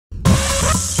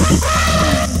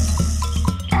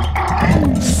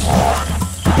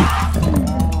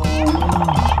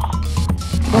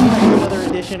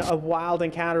edition of Wild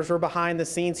Encounters. We're behind the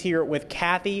scenes here with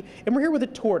Kathy, and we're here with a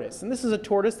tortoise. And this is a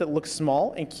tortoise that looks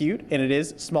small and cute, and it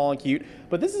is small and cute.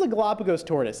 But this is a Galapagos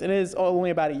tortoise. It is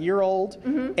only about a year old,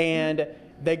 and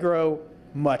they grow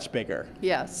much bigger.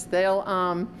 Yes,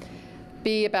 they'll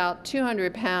be about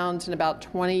 200 pounds in about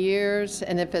 20 years,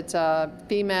 and if it's a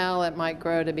female, it might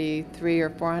grow to be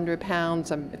 300 or 400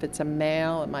 pounds. If it's a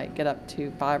male, it might get up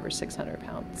to 500 or 600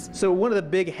 pounds. So one of the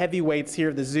big heavyweights here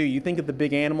at the zoo, you think of the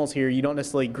big animals here, you don't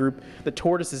necessarily group the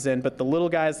tortoises in, but the little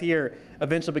guys here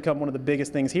eventually become one of the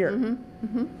biggest things here.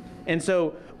 And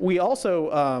so we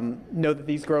also know that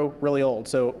these grow really old.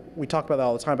 So we talk about that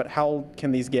all the time, but how old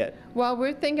can these get? Well,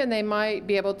 we're thinking they might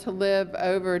be able to live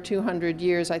over 200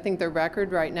 years. I think their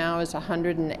record right now is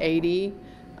 180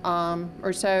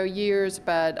 or so years,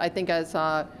 but I think as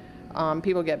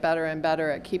people get better and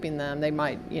better at keeping them, they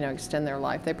might, extend their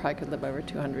life. They probably could live over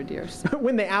 200 years.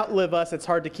 When they outlive us, it's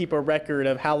hard to keep a record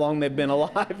of how long they've been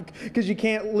alive because you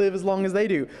can't live as long as they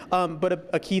do. But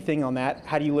a key thing on that,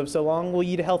 how do you live so long? Well,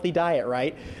 you eat a healthy diet,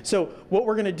 right? So what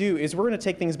we're going to do is we're going to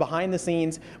take things behind the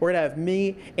scenes. We're going to have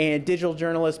me and digital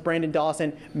journalist Brandon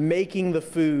Dawson making the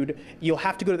food. You'll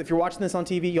have to go to, if you're watching this on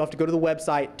TV, you'll have to go to the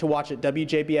website to watch it,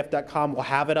 WJBF.com. We'll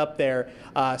have it up there.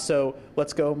 So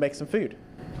let's go make some food.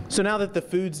 So now that the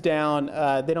food's down,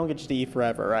 they don't get you to eat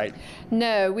forever, right?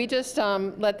 No, we just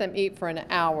let them eat for an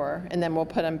hour, and then we'll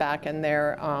put them back in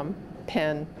their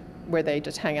pen where they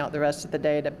just hang out the rest of the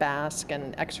day to bask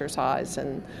and exercise.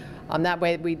 And that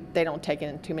way they don't take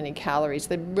in too many calories.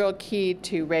 The real key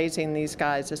to raising these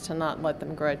guys is to not let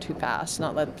them grow too fast,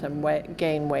 not let them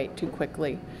gain weight too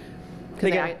quickly.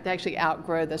 Because they actually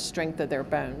outgrow the strength of their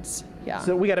bones. Yeah.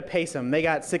 So we got to pace them. They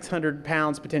got 600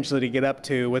 pounds potentially to get up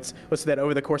to. What's that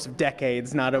over the course of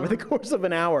decades, not over the course of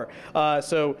an hour.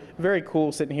 So very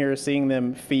cool sitting here seeing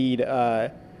them feed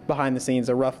behind the scenes.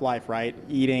 A rough life, right?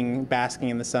 Eating, basking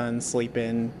in the sun,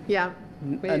 sleeping. Yeah.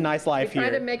 A nice life here. We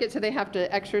try to make it so they have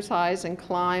to exercise and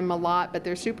climb a lot, but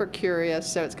they're super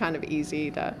curious, so it's kind of easy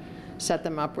to set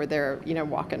them up where they're,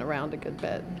 walking around a good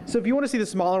bit. So if you want to see the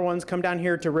smaller ones, come down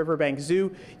here to Riverbank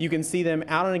Zoo. You can see them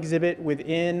out on exhibit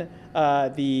within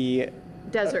the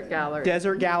Desert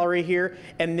Gallery here.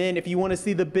 And then if you want to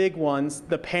see the big ones,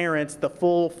 the parents, the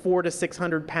full 400 to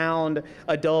 600 pound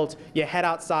adults, you head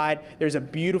outside. There's a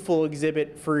beautiful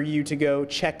exhibit for you to go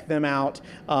check them out.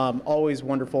 Always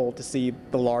wonderful to see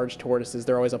the large tortoises.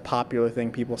 They're always a popular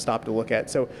thing people stop to look at.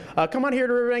 So come on here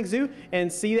to Riverbank Zoo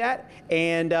and see that.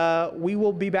 And we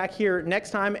will be back here next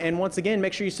time. And once again,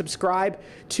 make sure you subscribe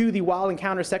to the Wild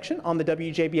Encounter section on the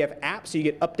WJBF app so you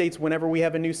get updates whenever we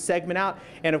have a new segment out.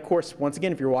 And of course, once again,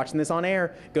 if you're watching this on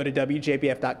air, go to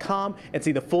WJBF.com and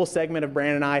see the full segment of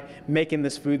Brandon and I making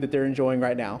this food that they're enjoying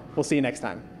right now. We'll see you next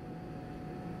time.